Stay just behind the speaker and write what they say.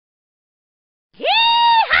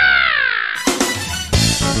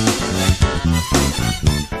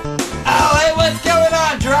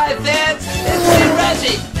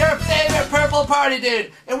full party,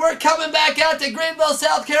 dude. And we're coming back out to Greenville,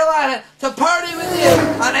 South Carolina to party with you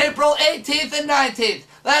on April 18th and 19th.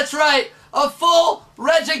 That's right, a full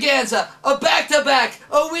reggaganza, a back-to-back,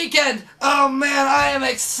 a weekend. Oh man, I am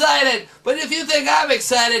excited. But if you think I'm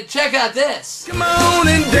excited, check out this. Come on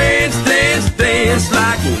and dance, dance, dance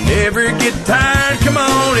like you never get tired. Come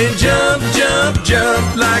on and jump, jump,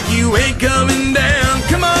 jump like you ain't coming down.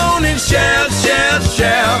 Come on and shout, shout,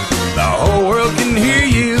 shout. The whole world can hear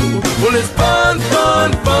you. Well, it's fun,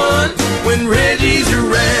 fun, fun when Reggie's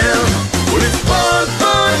around. Well, it's fun,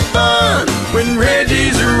 fun, fun when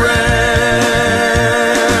Reggie's around.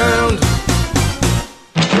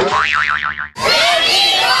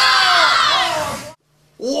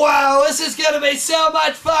 Wow, this is going to be so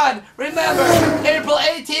much fun. Remember, April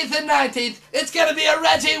 18th and 19th, it's going to be a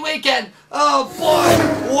Reggy Weekend. Oh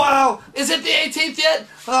boy, wow. Is it the 18th yet?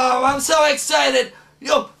 Oh, I'm so excited.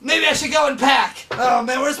 Yo, maybe I should go and pack. Oh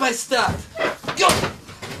man, where's my stuff? Yo.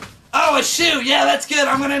 Oh, a shoe. Yeah, that's good.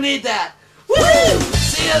 I'm going to need that. Woo!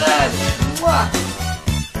 See you then. Mwah.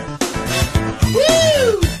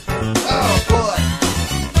 Woo!